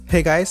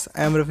Hey guys,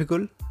 I am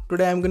Rafikul.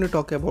 Today I am going to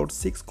talk about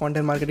 6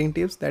 content marketing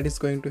tips that is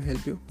going to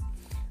help you.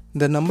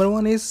 The number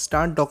one is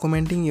start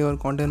documenting your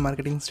content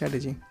marketing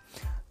strategy.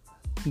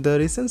 The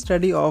recent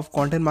study of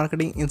Content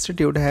Marketing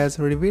Institute has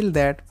revealed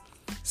that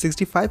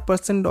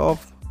 65%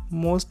 of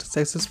most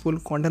successful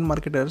content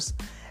marketers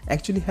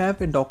actually have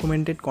a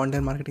documented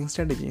content marketing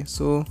strategy.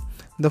 So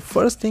the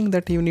first thing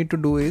that you need to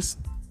do is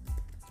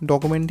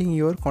documenting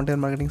your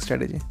content marketing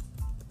strategy.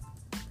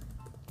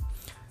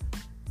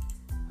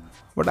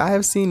 What I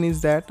have seen is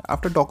that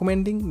after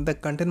documenting the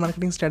content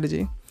marketing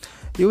strategy,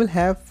 you will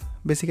have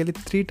basically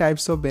 3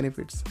 types of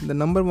benefits. The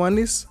number one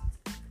is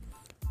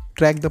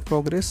track the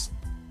progress.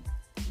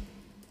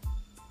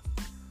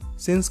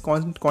 Since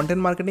content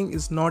marketing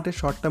is not a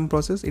short-term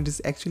process, it is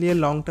actually a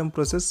long-term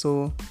process.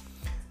 So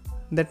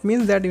that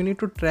means that you need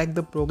to track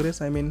the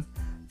progress.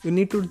 You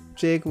need to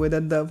check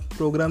whether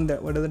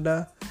whether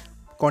the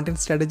content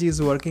strategy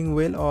is working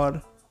well,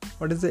 or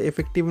what is the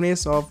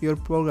effectiveness of your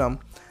program.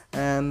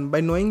 And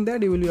by knowing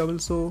that, you will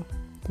also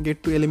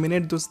get to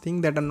eliminate those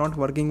things that are not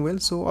working well.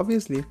 So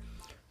obviously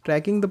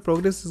tracking the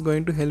progress is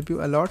going to help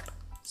you a lot,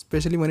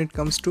 especially when it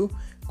comes to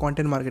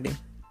content marketing.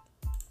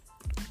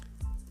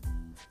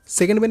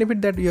 Second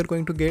benefit that you are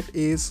going to get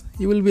is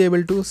you will be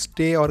able to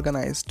stay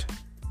organized,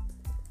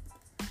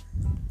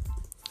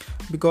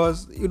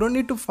 because you don't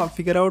need to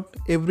figure out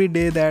every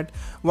day that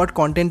what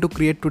content to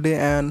create today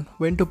and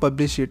when to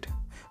publish it.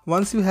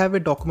 Once you have a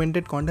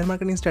documented content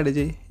marketing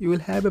strategy, you will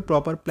have a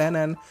proper plan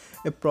and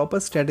a proper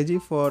strategy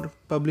for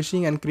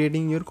publishing and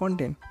creating your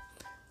content.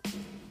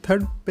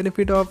 Third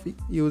benefit of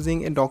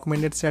using a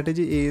documented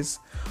strategy is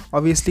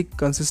obviously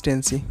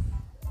consistency.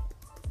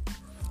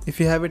 If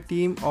you have a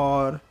team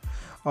or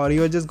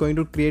you are just going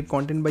to create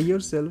content by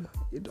yourself,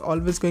 it's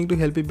always going to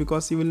help you,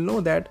 because you will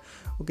know that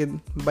okay,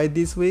 by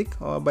this week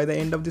or by the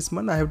end of this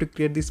month I have to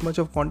create this much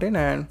of content,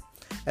 and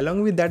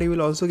along with that you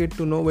will also get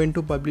to know when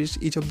to publish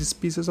each of these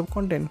pieces of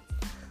content.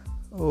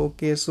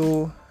 Okay,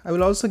 so I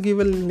will also give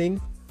a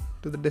link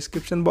to the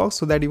description box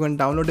so that you can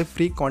download a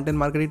free content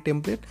marketing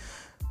template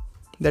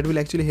that will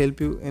actually help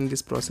you in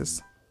this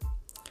process.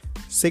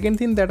 Second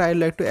thing that I'd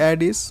like to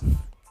add is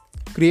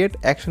create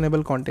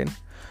actionable content.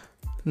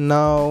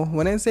 Now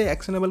when I say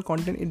actionable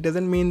content, it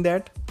doesn't mean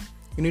that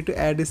you need to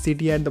add a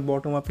CTA at the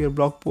bottom of your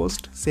blog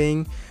post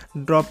saying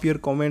drop your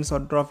comments or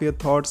drop your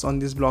thoughts on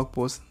this blog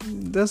post.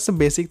 That's a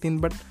basic thing,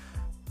 but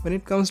when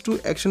it comes to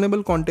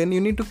actionable content,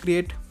 you need to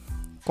create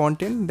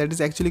content that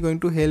is actually going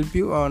to help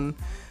you your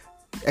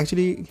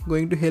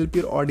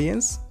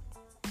audience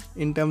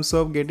in terms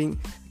of getting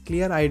a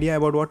clear idea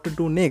about what to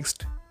do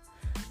next.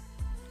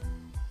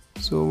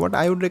 So what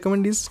I would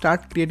recommend is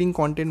start creating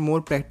content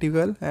more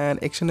practical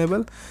and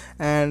actionable,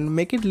 and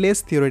make it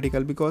less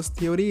theoretical, because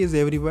theory is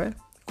everywhere,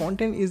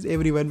 content is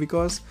everywhere.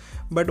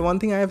 But one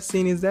thing I have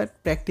seen is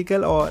that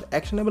practical or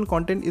actionable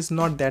content is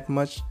not that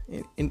much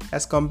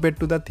as compared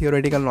to the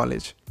theoretical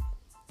knowledge.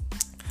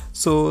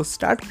 So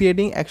start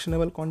creating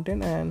actionable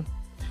content, and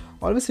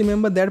always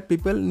remember that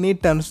people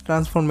need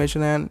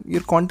transformation, and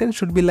your content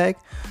should be like,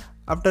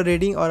 after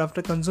reading or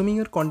after consuming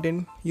your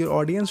content, your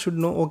audience should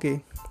know,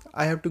 okay,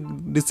 I have to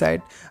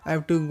decide, I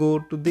have to go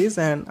to this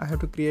and I have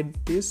to create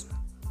this,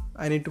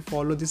 I need to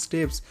follow these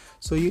steps.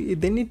 So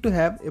they need to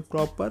have a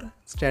proper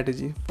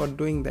strategy for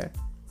doing that.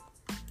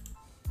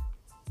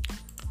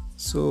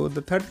 So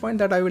the third point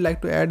that I would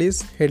like to add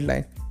is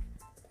headline.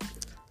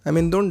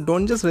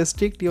 Don't just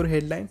restrict your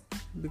headline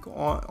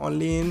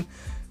only in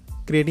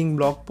creating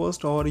blog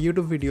posts or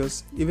YouTube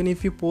videos. Even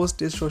if you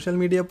post a social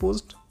media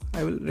post,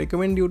 I will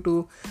recommend you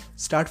to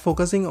start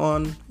focusing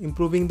on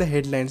improving the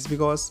headlines,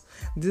 because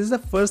this is the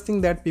first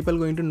thing that people are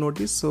going to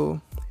notice.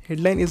 So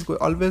headline is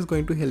always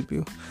going to help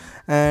you.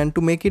 And to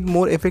make it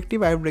more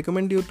effective, I would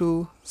recommend you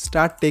to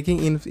start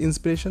taking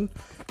inspiration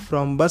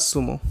from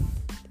BuzzSumo.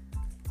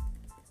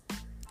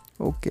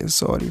 Okay,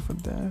 sorry for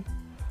that.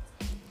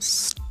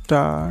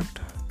 Start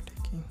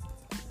taking.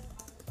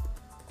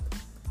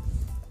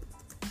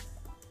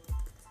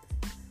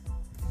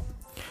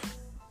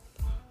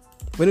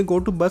 When you go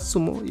to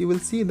BuzzSumo, you will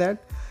see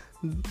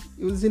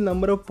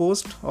number of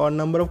posts or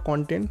number of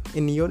content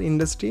in your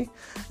industry,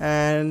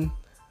 and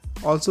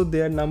also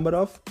their number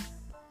of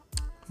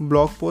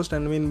blog posts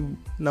and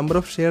number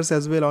of shares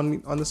as well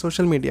on the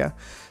social media.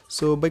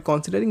 So by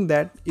considering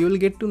that, you will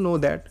get to know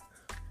that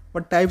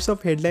what types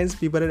of headlines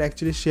people are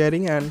actually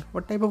sharing and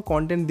what type of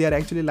content they are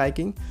actually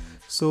liking.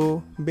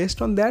 So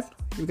based on that,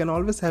 you can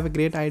always have a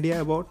great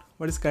idea about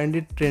what is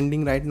currently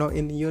trending right now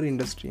in your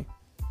industry.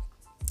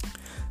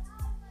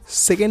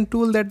 Second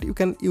tool that you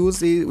can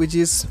use which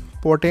is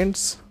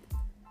Potent's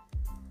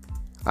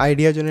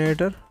idea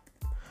generator.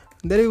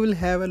 There you will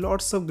have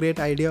lots of great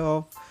idea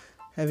of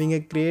having a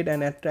great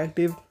and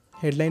attractive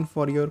headline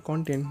for your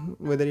content,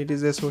 whether it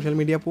is a social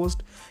media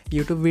post,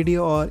 YouTube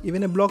video, or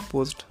even a blog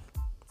post.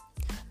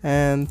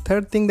 And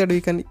third thing that we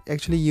can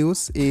actually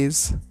use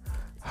is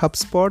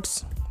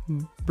HubSpot's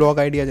blog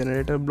idea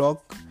generator,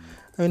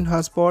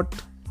 HubSpot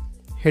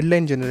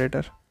headline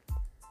generator.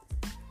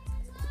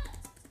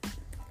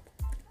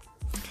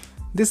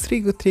 These three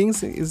good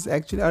things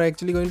are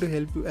actually going to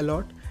help you a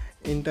lot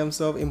in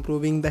terms of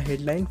improving the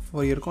headline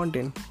for your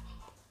content.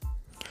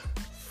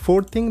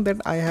 Fourth thing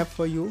that I have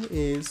for you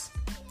is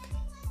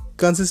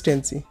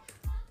consistency.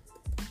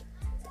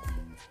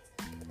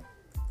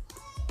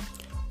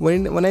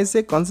 When I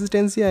say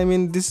consistency, I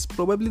mean this is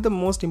probably the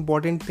most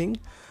important thing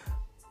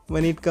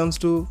when it comes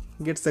to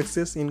get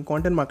success in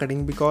content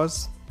marketing,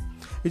 because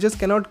you just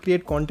cannot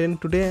create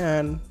content today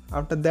and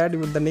after that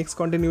the next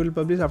content you will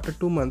publish after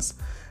 2 months.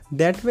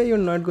 That way you're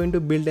not going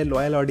to build a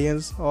loyal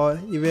audience or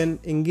even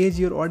engage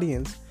your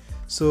audience.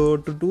 So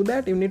to do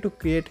that you need to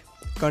create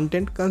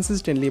content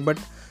consistently. But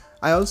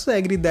I also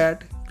agree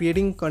that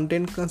creating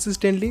content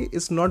consistently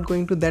is not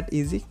going to that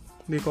easy,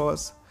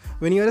 because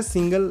when you are a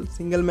single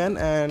man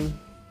and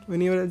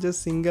when you are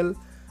just single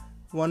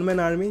one man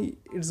army,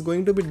 it's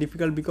going to be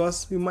difficult,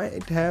 because you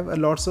might have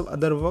lots of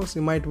other works,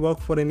 you might work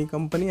for any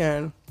company,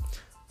 and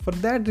for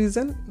that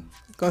reason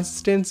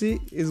consistency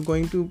is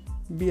going to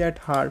be at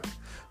heart.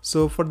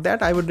 So for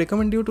that I would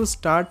recommend you to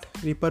start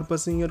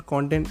repurposing your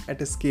content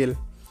at a scale.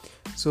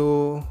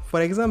 So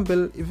for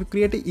example, if you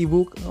create an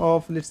ebook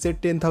of, let's say,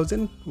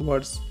 10,000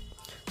 words,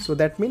 so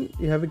that means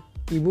you have an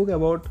ebook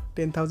about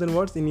 10,000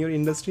 words in your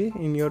industry,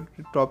 in your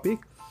topic.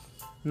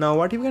 Now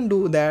what you can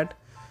do, that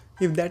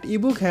if that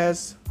ebook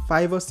has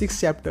 5 or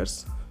 6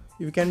 chapters,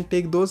 you can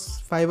take those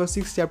 5 or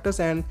 6 chapters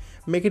and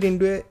make it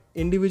into an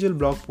individual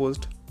blog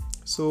post.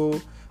 So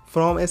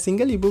from a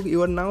single ebook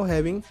you are now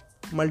having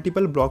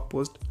multiple blog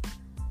posts.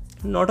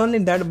 Not only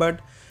that, but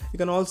you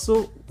can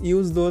also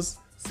use those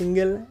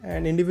single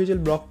and individual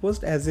blog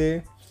posts as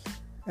a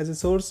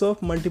source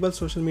of multiple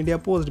social media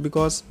posts,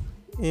 because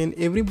in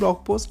every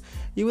blog post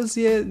you will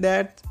see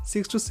that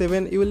 6 to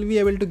 7, you will be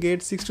able to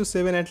get 6 to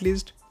 7 at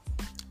least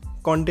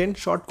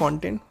short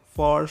content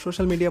for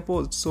social media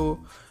posts. So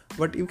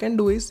what you can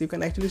do is you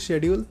can actually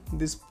schedule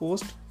this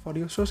post for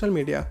your social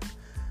media.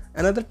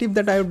 Another tip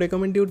that I would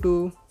recommend you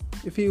to,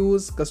 if you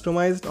use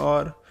customized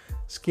or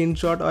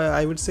screenshot, or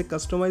I would say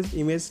customized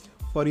image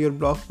for your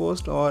blog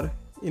post, or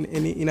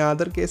in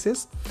other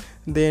cases,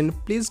 then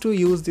please do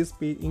use these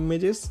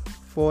images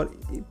for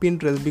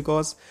Pinterest,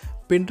 because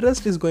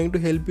Pinterest is going to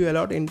help you a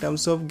lot in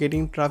terms of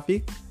getting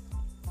traffic.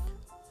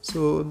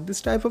 So this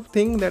type of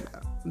thing that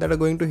are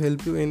going to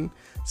help you in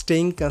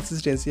staying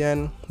consistency.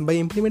 And by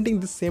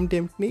implementing this same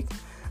technique,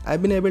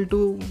 I've been able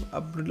to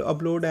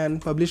upload and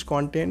publish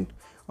content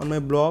on my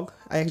blog.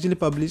 I actually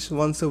publish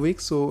once a week,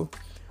 so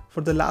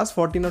for the last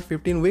 14 or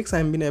 15 weeks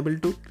I've been able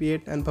to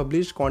create and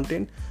publish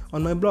content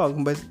on my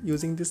blog by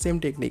using the same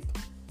technique.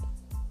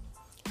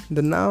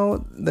 The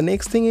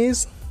next thing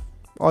is,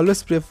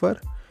 always prefer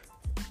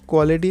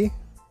quality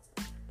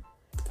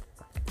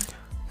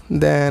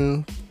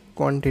than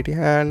quantity.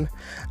 And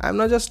I'm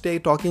not just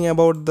talking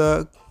about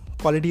the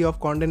quality of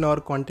content or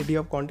quantity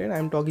of content,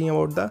 I'm talking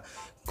about the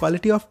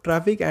quality of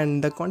traffic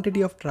and the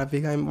quantity of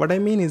traffic. What I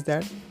mean is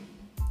that,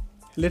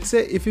 let's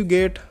say if you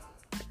get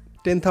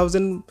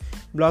 10,000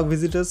 blog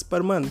visitors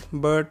per month,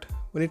 but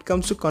when it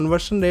comes to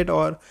conversion rate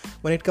or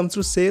when it comes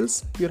to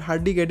sales, you're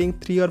hardly getting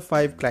 3 or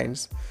 5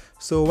 clients.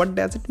 So what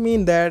does it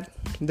mean? That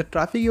the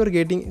traffic you're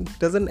getting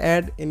doesn't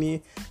add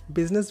any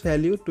business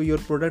value to your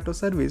product or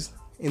service.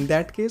 In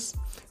that case,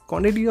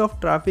 quantity of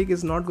traffic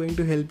is not going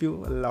to help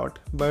you a lot.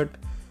 But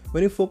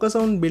when you focus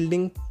on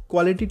building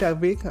quality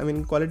traffic,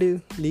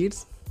 quality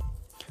leads,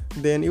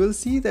 then you will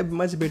see the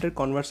much better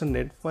conversion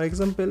rate. For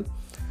example,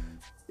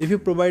 if you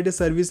provide a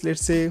service,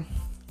 let's say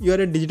you are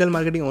a digital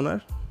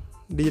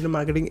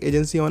marketing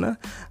agency owner,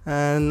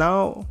 and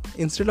now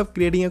instead of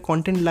creating a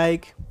content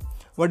like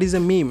what is a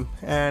meme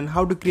and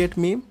how to create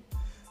meme,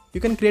 you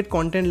can create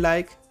content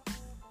like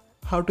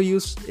how to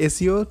use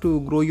SEO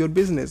to grow your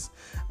business.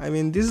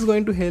 This is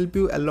going to help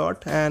you a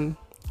lot, and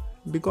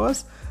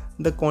because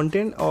the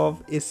content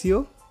of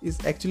SEO is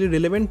actually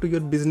relevant to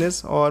your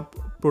business or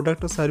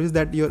product or service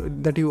that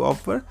you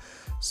offer.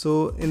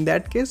 So in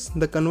that case,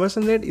 the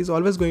conversion rate is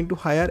always going to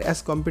higher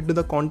as compared to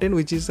the content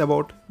which is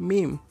about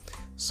meme.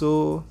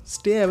 So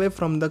stay away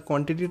from the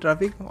quantity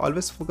traffic,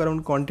 always focus on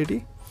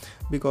quantity,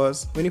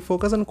 because when you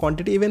focus on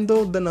quantity, even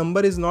though the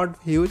number is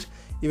not huge,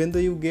 even though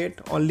you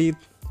get only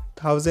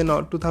 1,000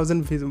 or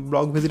 2,000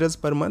 blog visitors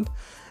per month,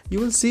 you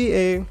will see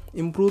a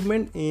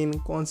improvement in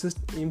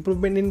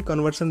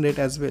conversion rate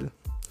as well.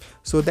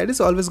 So that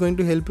is always going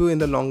to help you in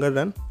the longer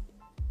run.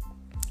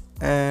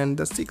 And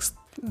the sixth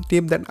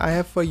tip that I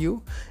have for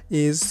you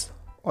is,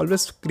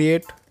 always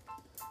create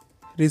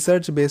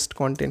research based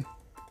content.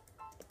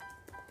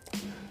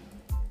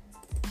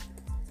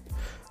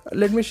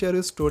 Let me share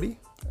a story,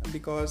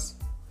 because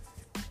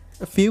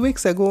a few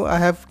weeks ago I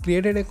have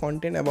created a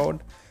content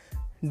about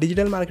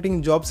digital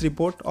marketing jobs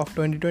report of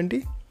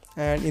 2020,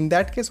 and in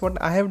that case what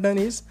I have done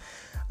is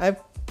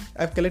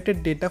I've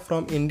collected data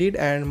from Indeed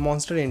and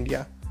Monster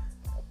India,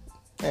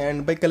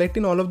 and by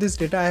collecting all of this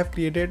data I have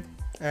created,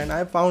 and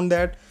I found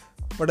that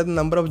what are the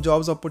number of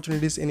jobs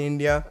opportunities in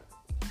India,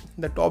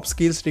 the top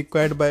skills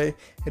required by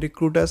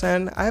recruiters,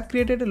 and I have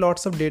created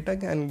lots of data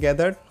and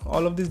gathered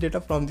all of this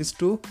data from these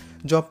two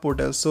job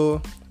portals.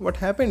 So what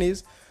happened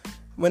is,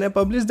 When I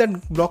publish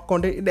that blog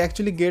content, it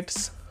actually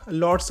gets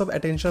lots of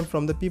attention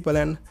from the people,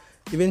 and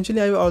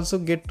eventually I also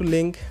get to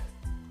link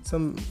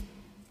some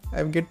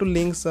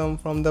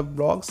from the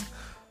blogs.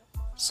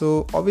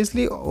 So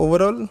obviously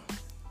overall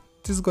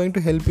this is going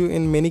to help you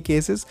in many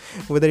cases,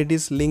 whether it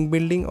is link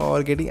building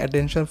or getting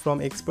attention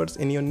from experts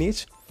in your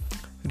niche.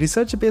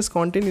 Research based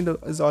content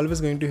is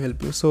always going to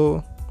help you.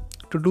 So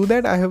to do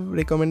that, I have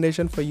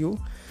recommendation for you.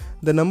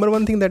 The number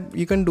one thing that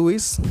you can do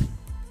is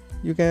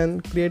you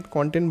can create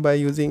content by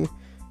using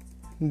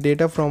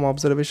data from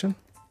observation.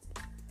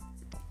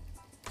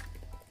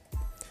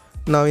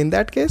 Now in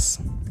that case,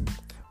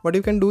 what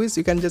you can do is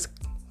you can just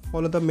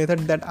follow the method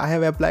that I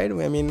have applied.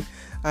 I mean,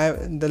 I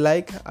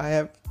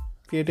have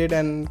created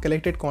and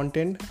collected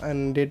content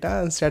and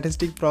data and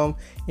statistic from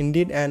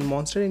Indeed and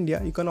Monster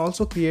India. You can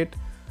also create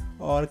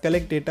or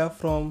collect data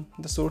from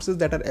the sources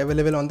that are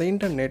available on the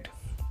internet.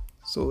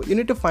 So you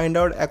need to find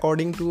out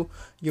according to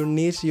your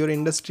niche, your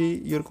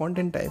industry, your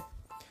content type.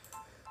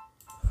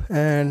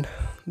 And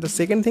the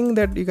second thing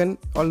that you can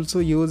also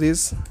use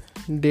is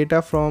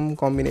data from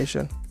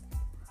combination.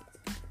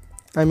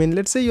 I mean,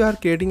 let's say you are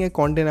creating a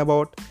content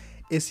about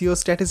SEO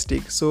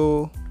statistics.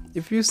 So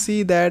if you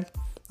see that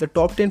the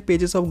top 10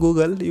 pages of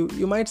Google,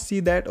 you might see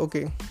that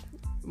okay,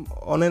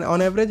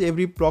 on average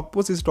every blog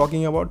post is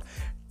talking about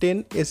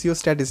 10 SEO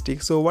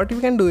statistics. So what you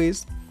can do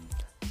is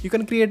you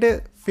can create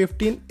a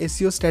 15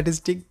 SEO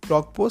statistic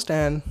blog post,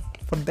 and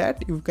for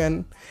that you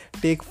can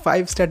take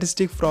 5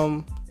 statistics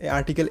from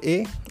article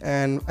A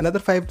and another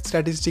 5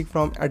 statistics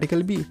from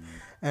article B,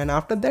 and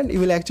after that you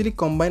will actually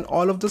combine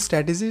all of the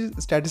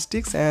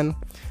statistics and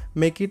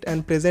make it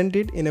and present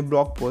it in a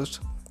blog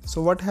post.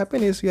 So what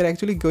happens is you are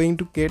actually going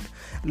to get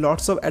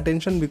lots of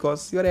attention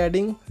because you are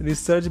adding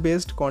research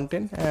based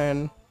content,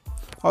 and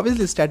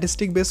obviously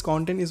statistic based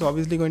content is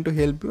obviously going to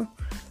help you,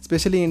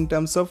 especially in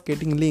terms of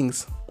getting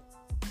links.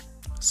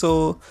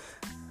 So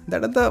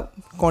that are the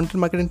content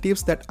marketing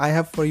tips that I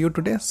have for you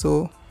today.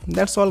 So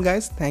that's all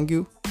guys, thank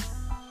you.